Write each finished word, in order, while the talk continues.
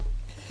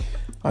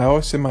I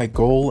always say my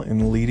goal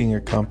in leading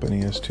a company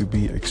is to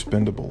be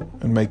expendable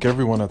and make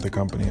everyone at the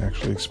company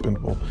actually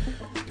expendable.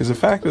 Because the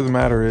fact of the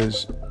matter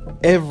is,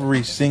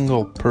 every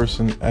single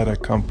person at a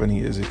company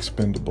is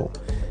expendable.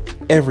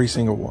 Every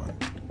single one.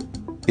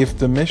 If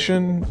the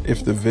mission,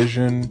 if the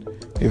vision,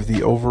 if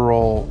the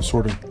overall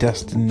sort of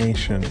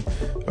destination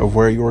of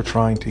where you're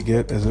trying to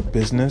get as a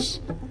business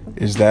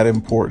is that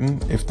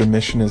important, if the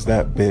mission is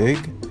that big,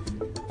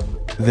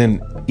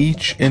 then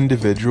each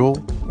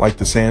individual, like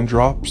the sand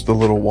drops, the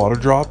little water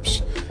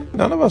drops,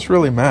 none of us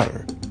really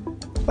matter.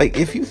 Like,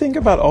 if you think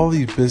about all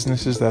these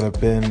businesses that have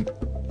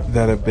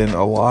been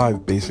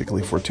alive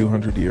basically for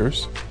 200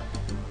 years,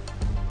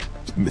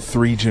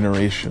 3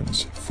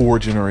 generations, 4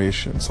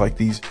 generations, like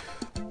these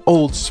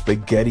old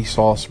spaghetti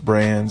sauce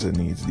brands and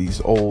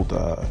these old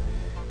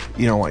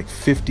like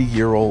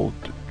 50-year-old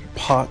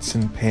pots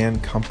and pan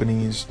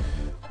companies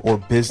or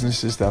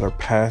businesses that are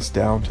passed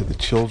down to the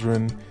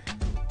children,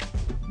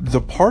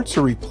 the parts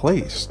are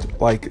replaced.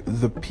 Like,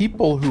 the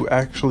people who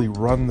actually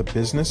run the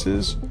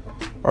businesses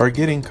are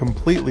getting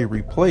completely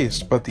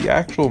replaced, but the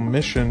actual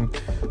mission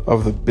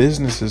of the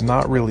business is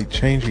not really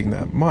changing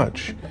that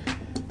much.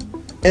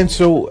 And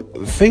so,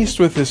 faced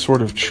with this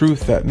sort of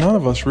truth that none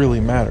of us really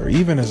matter,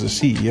 even as a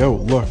CEO,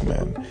 look,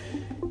 man,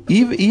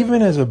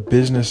 even as a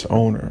business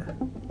owner,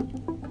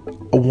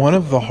 one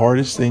of the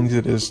hardest things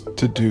it is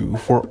to do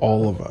for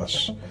all of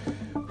us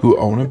who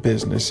own a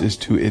business is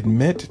to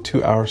admit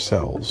to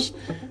ourselves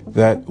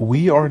that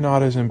we are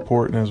not as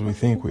important as we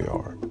think we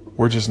are.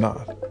 We're just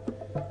not.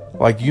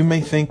 Like, you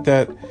may think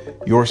that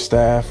your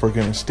staff are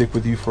going to stick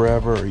with you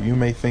forever, or you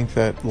may think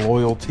that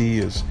loyalty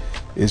is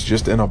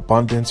just an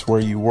abundance where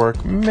you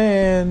work.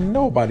 Man,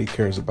 nobody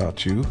cares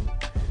about you.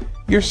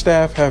 Your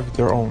staff have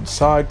their own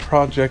side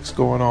projects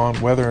going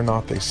on, whether or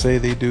not they say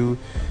they do.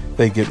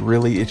 They get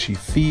really itchy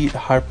feet.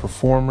 High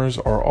performers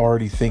are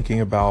already thinking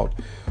about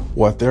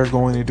what they're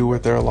going to do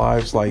with their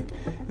lives. Like,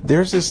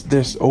 there's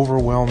this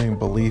overwhelming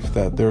belief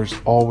that there's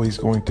always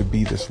going to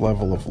be this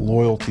level of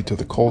loyalty to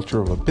the culture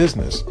of a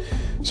business.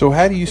 So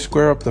how do you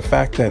square up the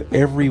fact that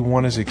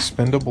everyone is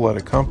expendable at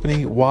a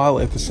company while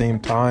at the same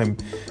time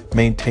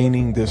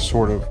maintaining this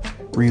sort of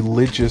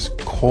religious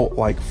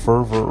cult-like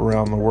fervor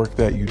around the work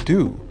that you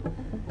do?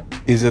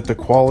 Is it the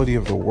quality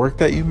of the work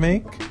that you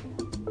make?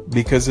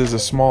 Because as a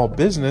small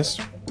business,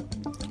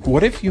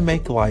 what if you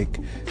make like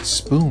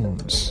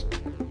spoons?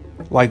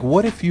 Like,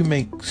 what if you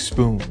make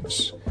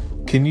spoons?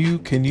 Can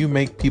you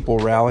make people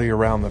rally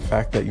around the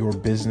fact that your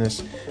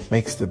business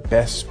makes the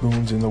best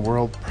spoons in the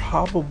world?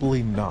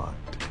 Probably not.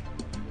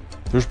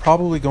 There's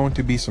probably going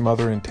to be some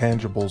other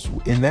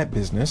intangibles in that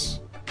business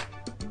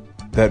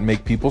that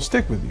make people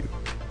stick with you.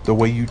 The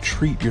way you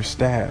treat your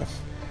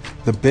staff,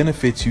 the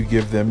benefits you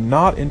give them,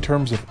 not in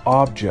terms of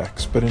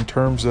objects, but in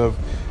terms of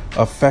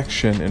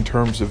affection, in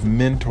terms of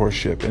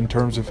mentorship, in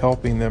terms of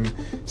helping them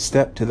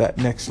step to that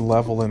next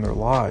level in their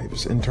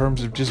lives, in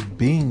terms of just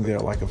being there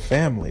like a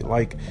family.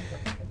 Like,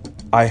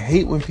 I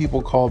hate when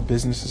people call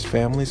businesses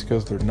families,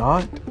 because they're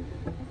not,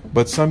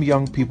 but some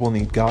young people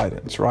need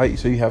guidance, right?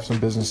 So you have some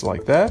businesses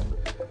like that,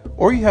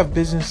 or you have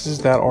businesses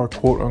that are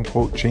quote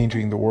unquote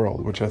changing the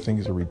world, which I think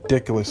is a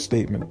ridiculous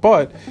statement,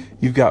 but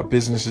you've got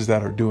businesses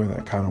that are doing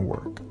that kind of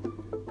work.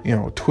 You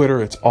know,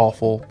 Twitter, it's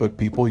awful, but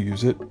people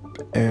use it,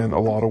 and a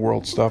lot of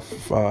world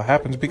stuff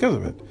happens because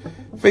of it.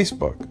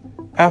 Facebook,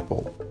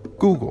 Apple,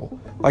 Google,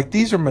 like,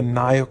 these are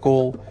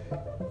maniacal,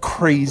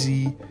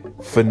 crazy,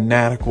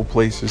 fanatical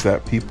places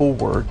that people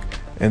work,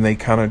 and they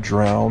kind of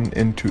drown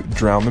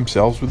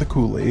themselves with the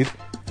Kool-Aid.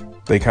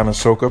 They kind of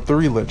soak up the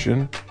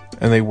religion,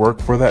 and they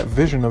work for that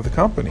vision of the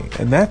company.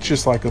 And that's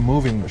just like a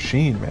moving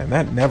machine, man.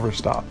 That never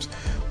stops.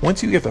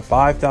 Once you get to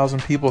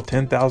 5,000 people,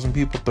 10,000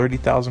 people,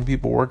 30,000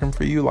 people working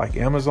for you, like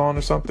Amazon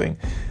or something,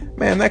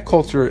 man, that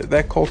culture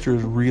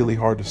is really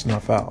hard to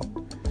snuff out.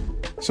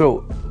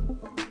 So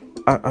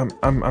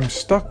I'm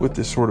stuck with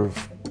this sort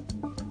of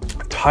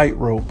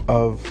tightrope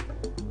of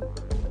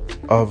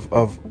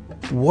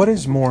what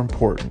is more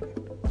important,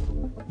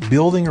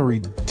 building a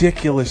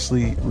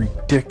ridiculously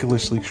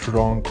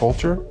strong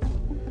culture,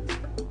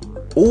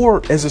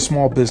 or as a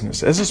small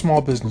business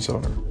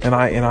owner, and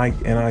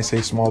I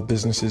say small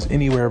businesses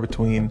anywhere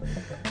between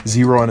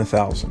 0 and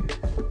 1,000.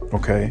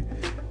 Okay,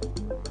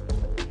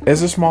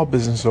 as a small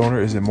business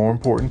owner, is it more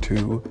important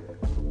to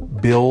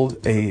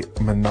build a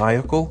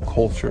maniacal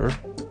culture,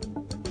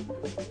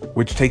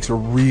 which takes a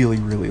really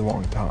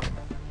long time,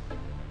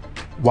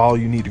 while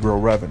you need to grow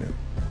revenue?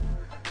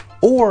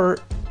 Or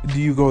do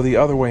you go the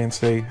other way and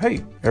say,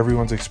 hey,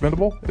 everyone's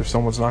expendable. If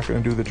someone's not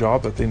going to do the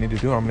job that they need to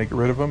do, I'm going to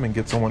get rid of them and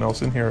get someone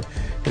else in here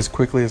as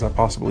quickly as I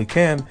possibly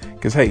can,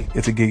 because, hey,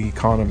 it's a gig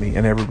economy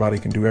and everybody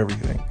can do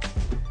everything.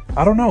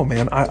 I don't know,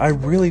 man. I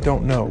really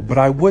don't know. But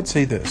I would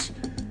say this.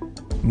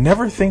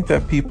 Never think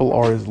that people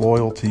are as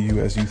loyal to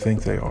you as you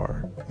think they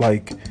are.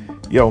 Like,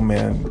 yo,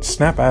 man,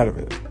 snap out of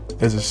it.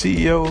 As a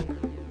CEO,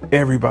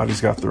 everybody's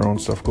got their own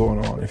stuff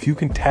going on. If you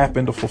can tap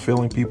into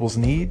fulfilling people's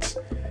needs,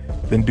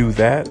 then do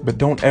that. But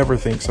don't ever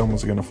think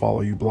someone's going to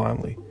follow you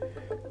blindly.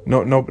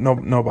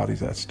 Nobody's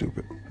that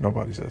stupid.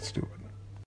 Nobody's that stupid.